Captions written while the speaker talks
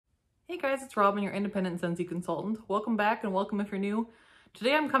Hey guys, it's Robyn, your independent Scentsy consultant. Welcome back and welcome if you're new.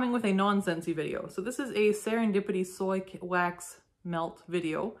 Today I'm coming with a non-Scentsy video. So this is a Serendipity Soy wax melt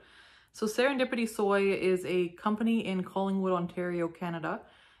video. So Serendipity Soy is a company in Collingwood, Ontario, Canada,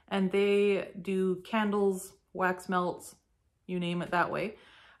 and they do candles, wax melts, you name it that way.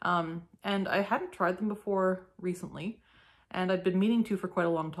 And I hadn't tried them before recently, and I've been meaning to for quite a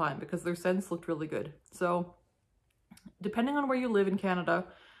long time because their scents looked really good. So depending on where you live in Canada,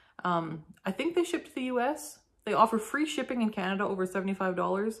 I think they ship to the US. They offer free shipping in Canada over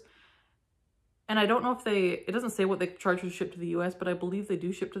 $75. And I don't know if it doesn't say what they charge to ship to the US, but I believe they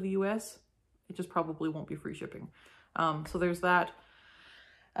do ship to the US. It just probably won't be free shipping. So there's that.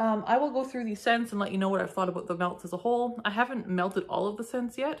 I will go through these scents and let you know what I've thought about the melts as a whole. I haven't melted all of the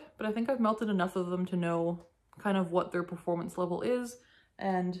scents yet, but I think I've melted enough of them to know kind of what their performance level is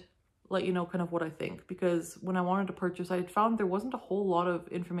and let you know kind of what I think, because when I wanted to purchase, I had found there wasn't a whole lot of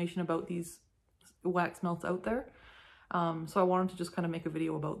information about these wax melts out there. So I wanted to just kind of make a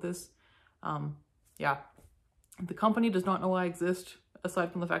video about this. Yeah, the company does not know I exist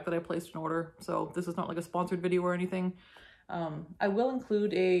aside from the fact that I placed an order. So this is not like a sponsored video or anything. I will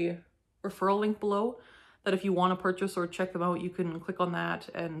include a referral link below that if you want to purchase or check them out, you can click on that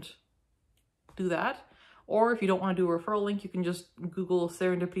and do that. Or if you don't want to do a referral link, you can just Google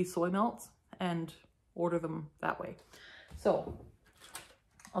Serendipity Soy melts and order them that way. So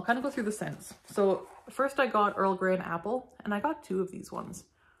I'll kind of go through the scents. So first I got Earl Grey and Apple, and I got 2 of these ones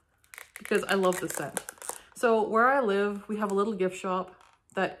because I love this scent. So where I live, we have a little gift shop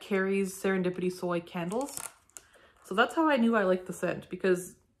that carries Serendipity Soy candles. So that's how I knew I liked the scent,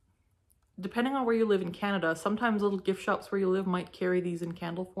 because depending on where you live in Canada, sometimes little gift shops where you live might carry these in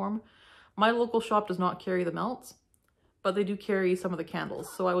candle form. My local shop does not carry the melts, but they do carry some of the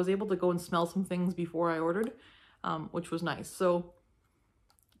candles. So I was able to go and smell some things before I ordered, which was nice. So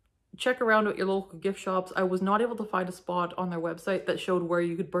check around at your local gift shops. I was not able to find a spot on their website that showed where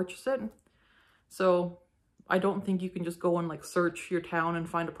you could purchase it. So I don't think you can just go and like search your town and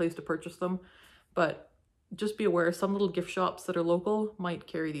find a place to purchase them. But just be aware, some little gift shops that are local might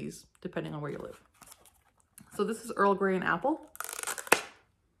carry these depending on where you live. So this is Earl Grey and Apple.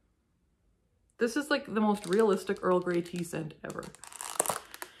 This is like the most realistic Earl Grey tea scent ever.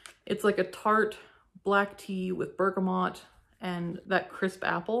 It's like a tart black tea with bergamot, and that crisp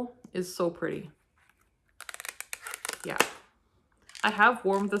apple is so pretty. Yeah. I have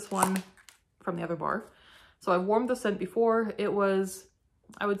warmed this one from the other bar. So I've warmed the scent before. It was,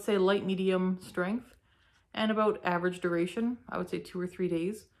 I would say, light medium strength and about average duration. I would say 2 or 3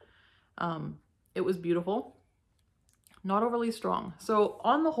 days. It was beautiful. Not overly strong. So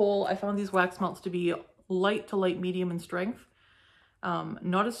on the whole, I found these wax melts to be light to light medium in strength.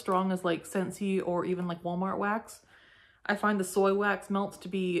 Not as strong as like Scentsy or even like Walmart wax. I find the soy wax melts to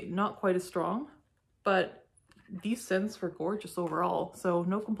be not quite as strong, but these scents were gorgeous overall. So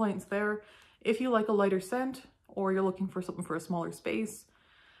no complaints there. If you like a lighter scent, or you're looking for something for a smaller space,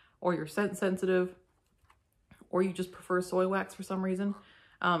 or you're scent sensitive, or you just prefer soy wax for some reason,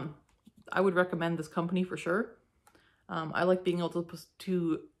 I would recommend this company for sure. I like being able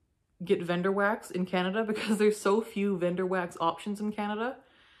to get vendor wax in Canada because there's so few vendor wax options in Canada.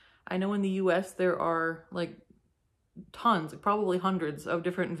 I know in the US there are like tons, probably hundreds of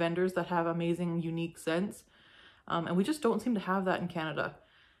different vendors that have amazing, unique scents. And we just don't seem to have that in Canada.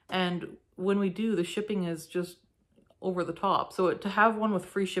 And when we do, the shipping is just over the top. So to have one with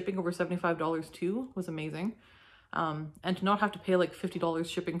free shipping over $75 too was amazing. And to not have to pay like $50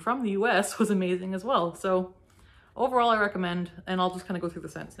 shipping from the US was amazing as well. So overall, I recommend, and I'll just kind of go through the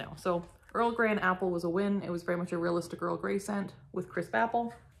scents now. So Earl Grey and Apple was a win. It was very much a realistic Earl Grey scent with crisp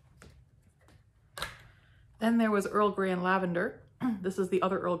apple. Then there was Earl Grey and Lavender. This is the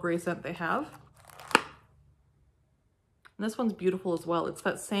other Earl Grey scent they have. And this one's beautiful as well. It's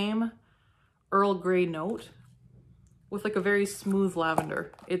that same Earl Grey note with like a very smooth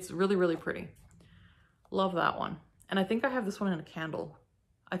lavender. It's really, really pretty. Love that one. And I think I have this one in a candle.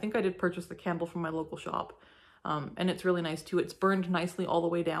 I think I did purchase the candle from my local shop. And it's really nice too. It's burned nicely all the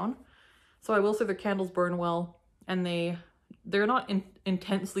way down. So I will say their candles burn well, and they're not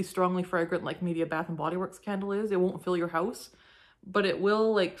intensely strongly fragrant like maybe a Bath and Body Works candle is. It won't fill your house, but it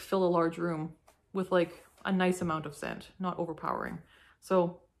will like fill a large room with like a nice amount of scent, not overpowering.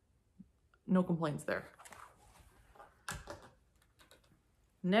 So no complaints there.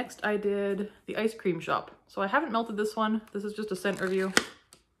 Next I did the ice cream shop. So I haven't melted this one. This is just a scent review.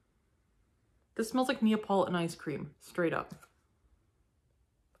 This smells like Neapolitan ice cream, straight up.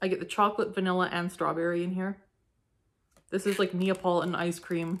 I get the chocolate, vanilla, and strawberry in here. This is like Neapolitan ice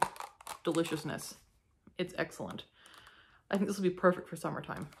cream deliciousness. It's excellent. I think this will be perfect for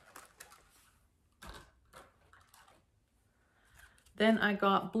summertime. Then I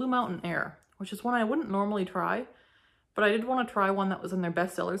got Blue Mountain Air, which is one I wouldn't normally try, but I did want to try one that was in their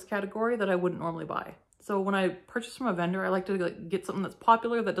bestsellers category that I wouldn't normally buy. So when I purchase from a vendor, I like to get something that's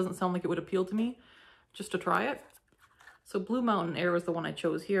popular that doesn't sound like it would appeal to me, just to try it. So Blue Mountain Air was the one I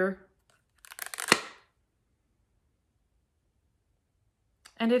chose here.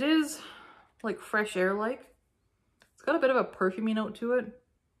 And it is like fresh air-like. It's got a bit of a perfumey note to it,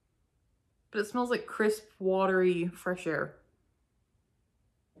 but it smells like crisp, watery, fresh air.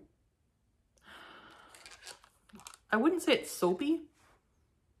 I wouldn't say it's soapy,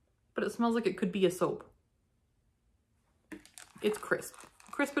 but it smells like it could be a soap. It's crisp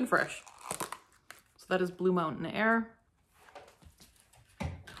and fresh. So that is Blue Mountain Air.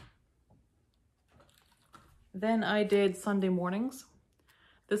 Then I did Sunday Mornings.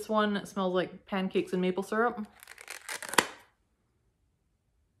 This one smells like pancakes and maple syrup.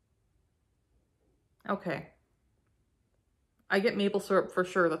 Okay. I get maple syrup for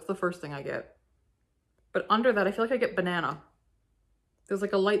sure. That's the first thing I get. But under that, I feel like I get banana. There's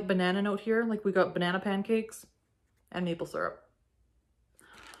like a light banana note here. Like we got banana pancakes and maple syrup.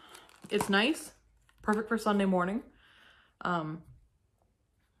 It's nice. Perfect for Sunday morning.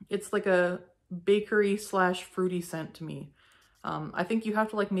 It's like a bakery / fruity scent to me. I think you have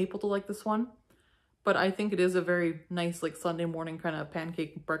to like maple to like this one, but I think it is a very nice like Sunday morning kind of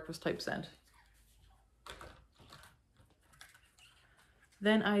pancake breakfast type scent.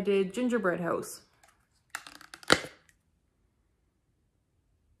 Then I did Gingerbread House.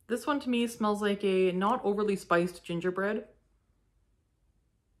 This one to me smells like a not overly spiced gingerbread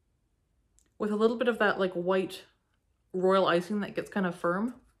with a little bit of that like white royal icing that gets kind of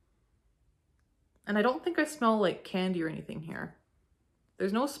firm. And I don't think I smell like candy or anything here.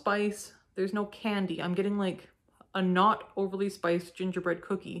 There's no spice, there's no candy. I'm getting like a not overly spiced gingerbread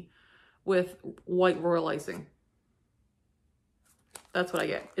cookie with white royal icing. That's what I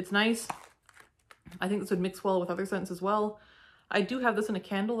get. It's nice. I think this would mix well with other scents as well. I do have this in a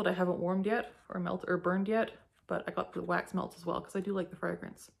candle that I haven't warmed yet or melted or burned yet, but I got the wax melts as well because I do like the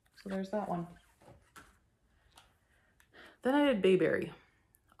fragrance. So there's that one. Then I did Bayberry.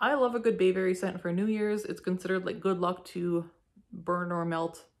 I love a good bayberry scent for New Year's. It's considered like good luck to burn or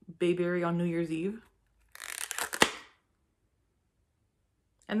melt bayberry on New Year's Eve.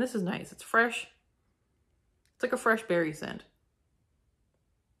 And this is nice. It's fresh. It's like a fresh berry scent.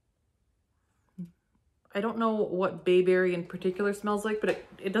 I don't know what bayberry in particular smells like, but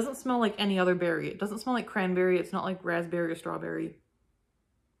it doesn't smell like any other berry. It doesn't smell like cranberry. It's not like raspberry or strawberry.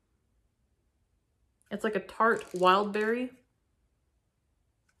 It's like a tart wild berry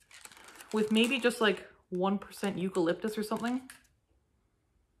with maybe just like 1% eucalyptus or something.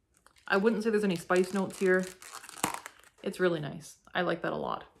 I wouldn't say there's any spice notes here. It's really nice. I like that a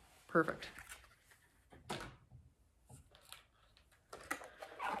lot. Perfect.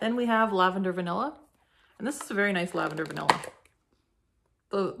 Then we have Lavender Vanilla. And this is a very nice lavender vanilla.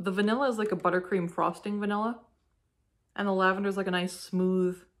 The vanilla is like a buttercream frosting vanilla. And the lavender is like a nice,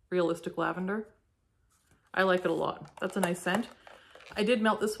 smooth, realistic lavender. I like it a lot. That's a nice scent. I did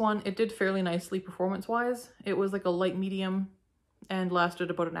melt this one. It did fairly nicely performance-wise. It was like a light medium and lasted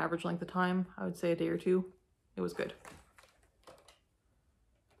about an average length of time. I would say a day or two. It was good.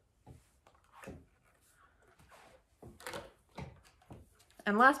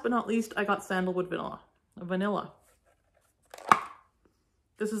 And last but not least, I got Sandalwood Vanilla.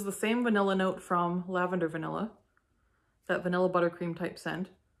 This is the same vanilla note from Lavender Vanilla, that vanilla buttercream type scent.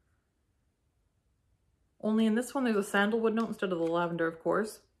 Only in this one, there's a sandalwood note instead of the lavender, of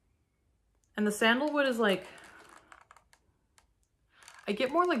course. And the sandalwood is like, I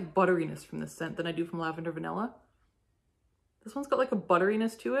get more like butteriness from this scent than I do from Lavender Vanilla. This one's got like a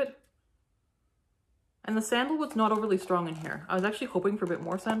butteriness to it. And the sandalwood's not overly strong in here. I was actually hoping for a bit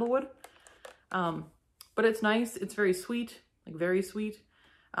more sandalwood. But it's nice. It's very sweet, like very sweet.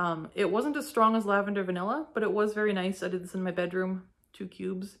 It wasn't as strong as Lavender Vanilla, but it was very nice. I did this in my bedroom, 2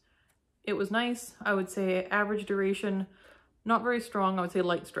 cubes. It was nice. I would say average duration, not very strong. I would say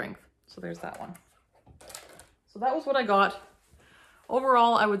light strength. So there's that one. So that was what I got.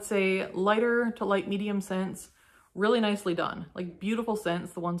 Overall, I would say lighter to light medium scents, really nicely done. Like beautiful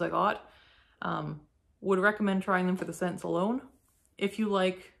scents, the ones I got. Would recommend trying them for the scents alone if you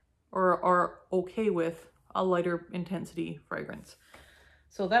like or are okay with a lighter intensity fragrance.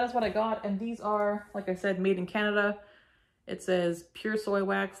 So that is what I got, and these are, like I said, made in Canada. It says pure soy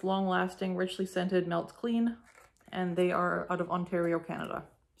wax, long lasting, richly scented, melts clean, and they are out of Ontario, Canada.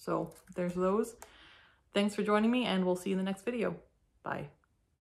 So there's those. Thanks for joining me, and we'll see you in the next video. Bye.